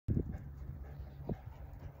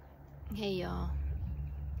Hey y'all,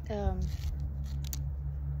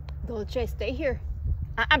 Dolce, stay here.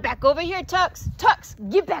 I'm back over here, Tux. Tux,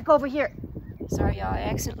 get back over here. Sorry y'all, I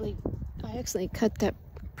accidentally cut that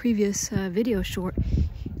previous video short.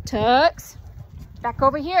 Tux, back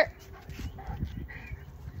over here.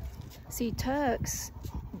 See, Tux,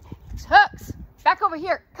 back over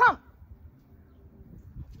here, come.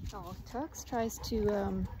 Oh, Tux tries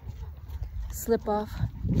to slip off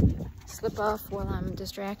while I'm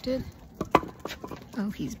distracted. Oh,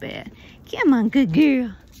 he's bad. Come on, good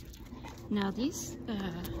girl. Now these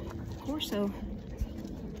CORSO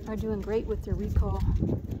are doing great with their recall.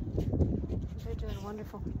 They're doing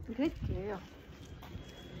wonderful. Good girl.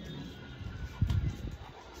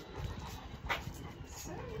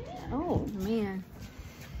 Oh man,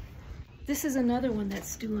 this is another one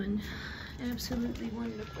that's doing absolutely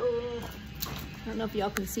wonderful. I don't know if y'all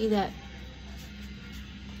can see that.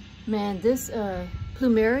 Man, this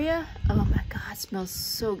plumeria, oh my god, smells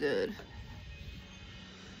so good.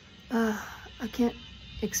 I can't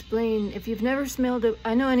explain. If you've never smelled it,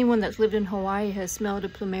 I know anyone that's lived in Hawaii has smelled a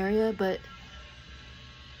plumeria, but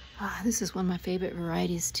this is one of my favorite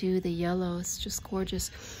varieties too. The yellow, it's just gorgeous.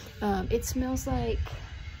 It smells like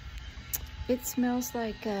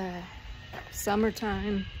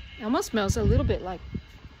summertime. It almost smells a little bit like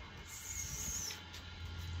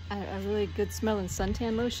a really good smelling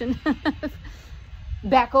suntan lotion.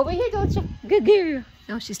 Back over here, don't you? Good girl.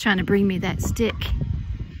 Oh, she's trying to bring me that stick.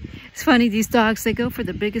 It's funny, these dogs, they go for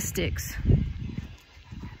the biggest sticks.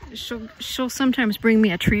 She'll sometimes bring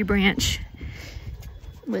me a tree branch,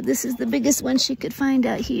 but this is the biggest one she could find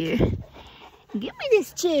out here. Give me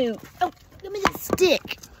this too. Oh, give me this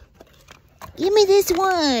stick. Give me this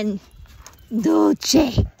one.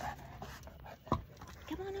 Dolce.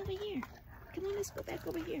 Come on over here. Come on, let's go back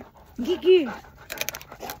over here. Gigi.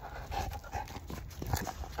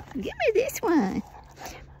 Give me this one.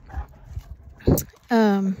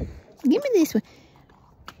 Give me this one.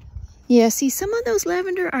 Yeah, see, some of those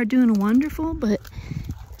lavender are doing wonderful, but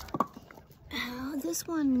this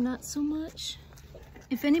one not so much.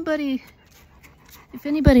 If anybody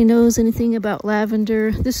knows anything about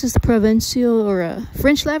lavender, this is the Provençal or a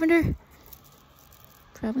French lavender.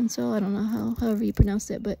 Provençal, I don't know however you pronounce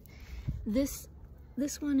that, but this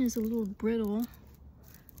one is a little brittle,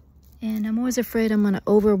 and I'm always afraid I'm gonna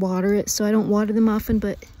overwater it, so I don't water them often.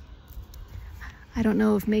 But I don't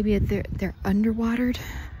know if maybe they're underwatered.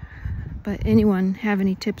 But anyone have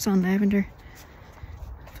any tips on lavender,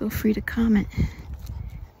 feel free to comment.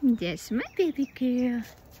 That's my baby girl.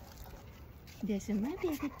 That's my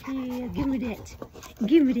baby girl. Give me that.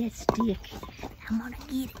 Give me that stick. I'm gonna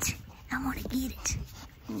get it. I'm gonna get it.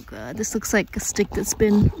 Oh god, this looks like a stick that's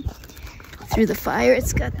been through the fire.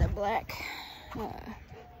 It's got the black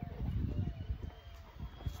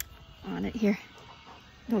on it here.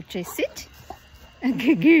 Dolce, sit.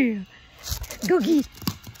 Good girl. Go get.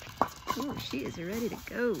 Oh, she is ready to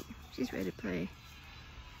go. She's ready to play.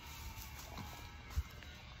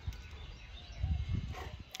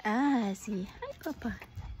 I see. Hi, Papa.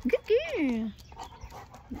 Good girl.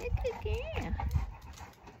 Good girl.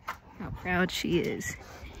 How proud she is.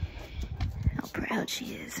 How proud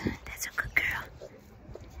she is. That's a good girl.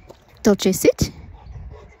 Dolce, sit.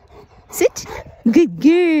 Sit. Good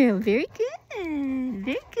girl. Very good.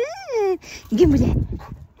 Very good. Give me that.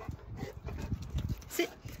 Sit.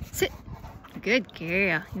 Sit. Good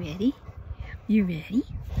girl. You ready? You ready?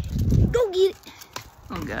 Go get it.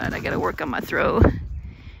 Oh God, I gotta work on my throw.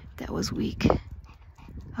 That was weak.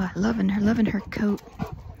 Oh, loving her coat.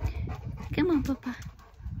 Come on, Papa.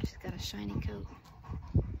 She's got a shiny coat.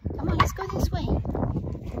 Come on, let's go this way.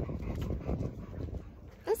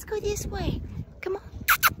 Let's go this way. Come on.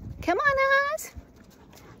 Come on, Oz.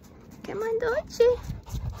 Come on, Dolce.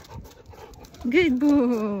 Good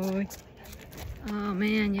boy. Oh,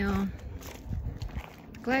 man, y'all.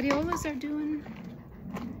 Gladiolas are doing...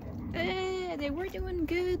 they were doing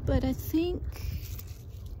good, but I think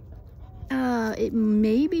it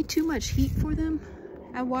may be too much heat for them.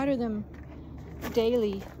 I water them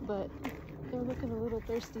daily, but they're looking a little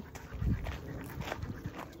thirsty.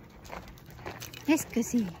 Let's go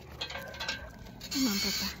see. Come on,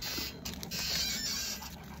 Papa.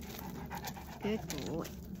 Good boy.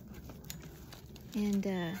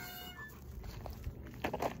 And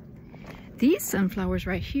these sunflowers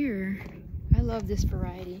right here, I love this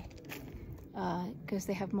variety because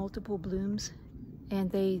they have multiple blooms, and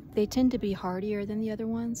they tend to be hardier than the other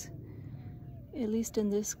ones, at least in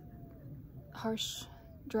this harsh,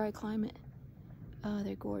 dry climate.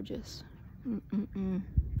 They're gorgeous. I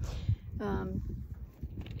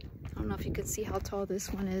don't know if you can see how tall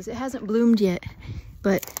this one is. It hasn't bloomed yet,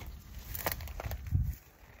 but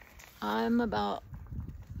I'm about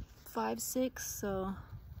 5'6", so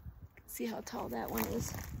see how tall that one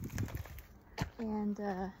is. And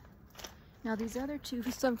now these other two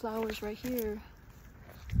sunflowers right here,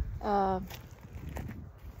 and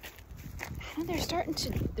they're starting to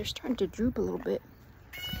droop a little bit.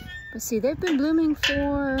 But see, they've been blooming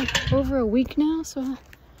for over a week now, so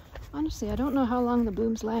honestly, I don't know how long the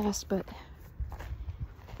blooms last, but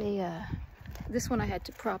they, this one I had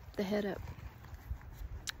to prop the head up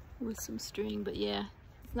with some string, but yeah,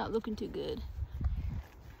 it's not looking too good.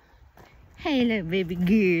 Hey, little baby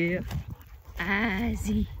girl.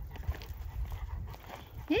 Ozzy.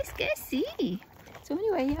 Let's go see. So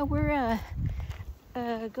anyway, yeah, we're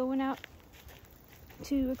going out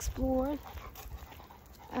to explore,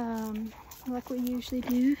 like we usually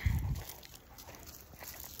do.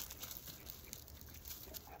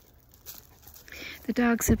 The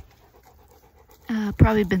dogs have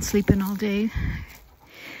probably been sleeping all day,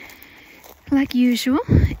 like usual,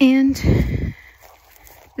 and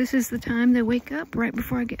this is the time they wake up right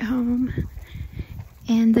before I get home,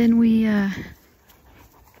 and then we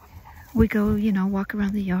go, you know, walk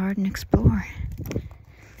around the yard and explore.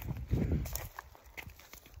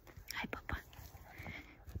 Hi, Papa.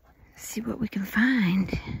 See what we can find.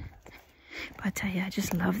 But I tell you, I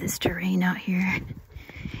just love this terrain out here.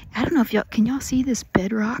 I don't know if can y'all see this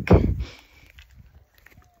bedrock?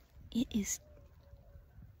 It is,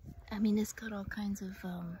 I mean, it's got all kinds of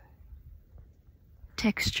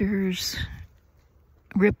textures,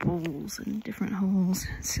 ripples, and different holes.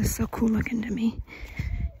 It's just so cool looking to me.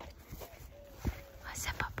 What's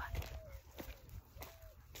up, Papa?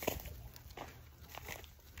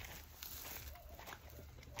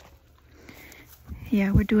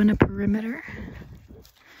 Yeah, we're doing a perimeter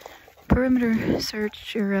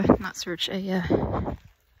search, or not search, what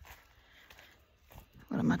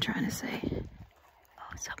am I trying to say?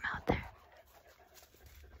 Oh, something out there.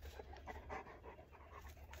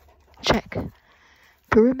 Check.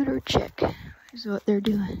 Perimeter check is what they're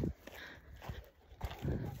doing.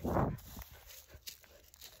 And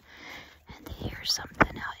here's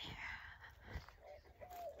something out here.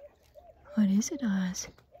 What is it, Oz?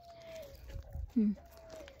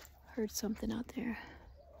 Heard something out there.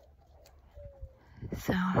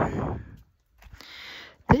 So,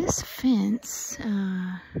 this fence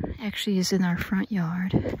actually is in our front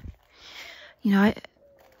yard. You know,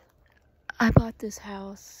 I bought this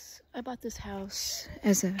house. I bought this house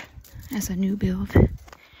as a new build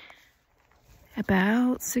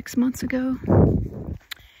about 6 months ago,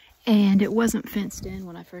 and it wasn't fenced in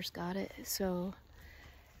when I first got it, so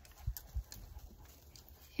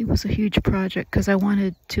it was a huge project because I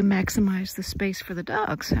wanted to maximize the space for the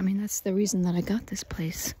dogs. I mean, that's the reason that I got this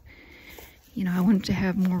place. You know, I wanted to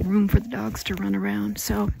have more room for the dogs to run around.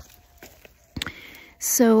 So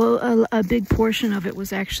a big portion of it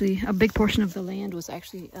was actually, a big portion of the land was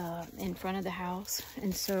actually in front of the house.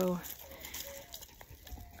 And so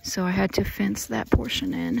I had to fence that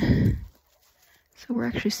portion in. So we're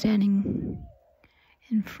actually standing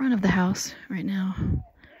in front of the house right now.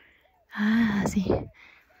 Ah, see.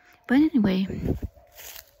 But anyway,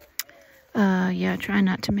 yeah, try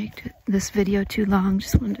not to make this video too long.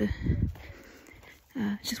 Just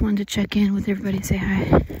wanted to check in with everybody and say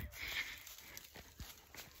hi.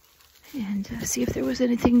 And see if there was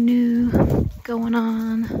anything new going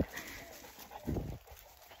on.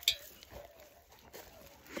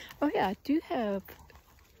 Oh yeah, I do have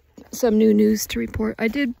some new news to report. I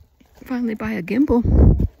did finally buy a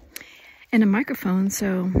gimbal and a microphone,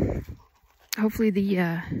 so hopefully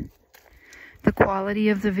the quality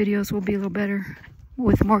of the videos will be a little better,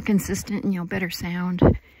 with more consistent and, you know, better sound.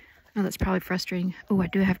 I know that's probably frustrating. Oh, I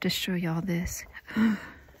do have to show y'all this.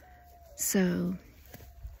 So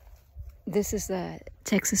this is the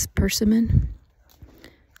Texas persimmon.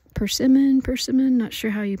 Persimmon, not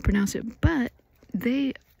sure how you pronounce it, but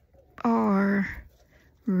they are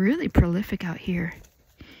really prolific out here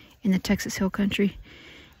in the Texas Hill Country.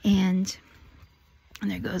 And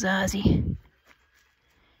there goes Ozzy.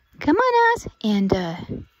 Come on, Oz. And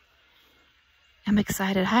I'm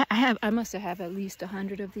excited. I must have at least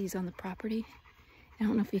 100 of these on the property. I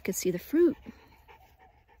don't know if you could see the fruit.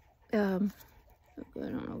 I don't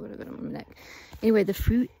know what I got on my neck. Anyway, the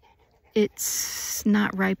fruit, it's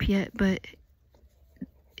not ripe yet, but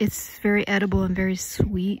it's very edible and very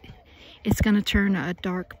sweet. It's gonna turn a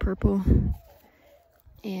dark purple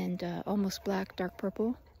and almost black, dark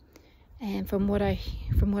purple. And from what I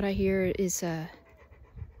hear is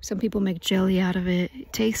some people make jelly out of it.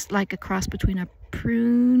 It tastes like a cross between a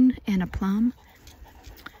prune and a plum,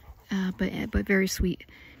 but very sweet.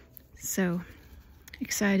 So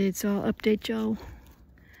excited. So I'll update y'all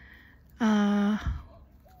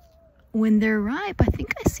when they're ripe, I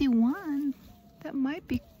think I see one that might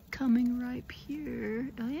be coming ripe here.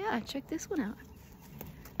 Oh yeah, check this one out.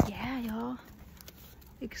 Yeah, y'all.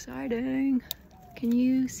 Exciting. Can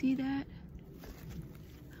you see that?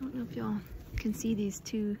 I don't know if y'all can see these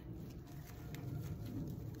two.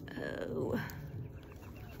 Oh.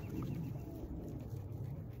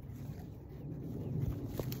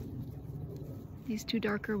 These two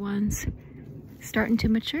darker ones starting to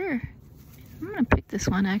mature. I'm gonna pick this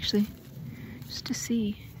one actually, just to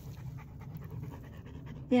see.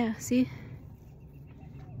 Yeah, see?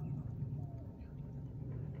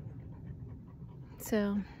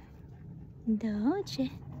 So,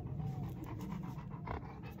 dolce.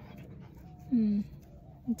 I'm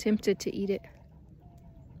tempted to eat it.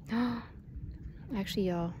 Actually,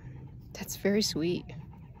 y'all, that's very sweet.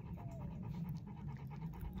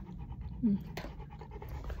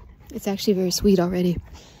 It's actually very sweet already.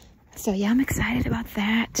 So yeah, I'm excited about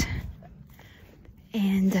that.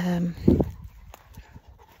 And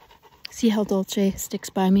see how Dolce sticks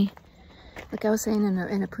by me. Like I was saying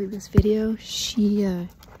in a previous video, she's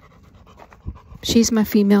my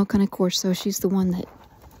female kind of Corso. She's the one that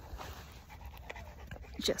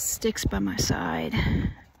just sticks by my side.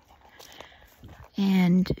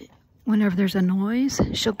 And whenever there's a noise,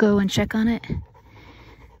 she'll go and check on it.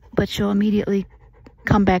 But she'll immediately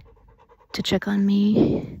come back to check on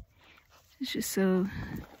me. It's just so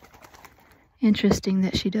interesting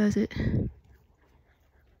that she does it.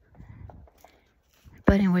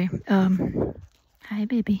 But anyway, hi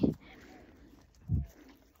baby.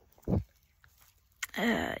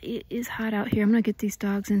 It is hot out here. I'm gonna get these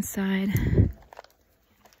dogs inside.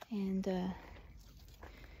 And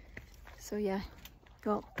so yeah,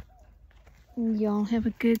 y'all have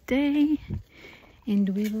a good day. And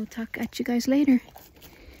we will talk at you guys later.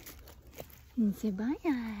 And say bye,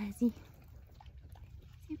 Ozzy.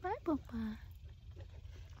 Say bye, Papa.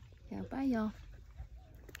 Yeah, bye, y'all.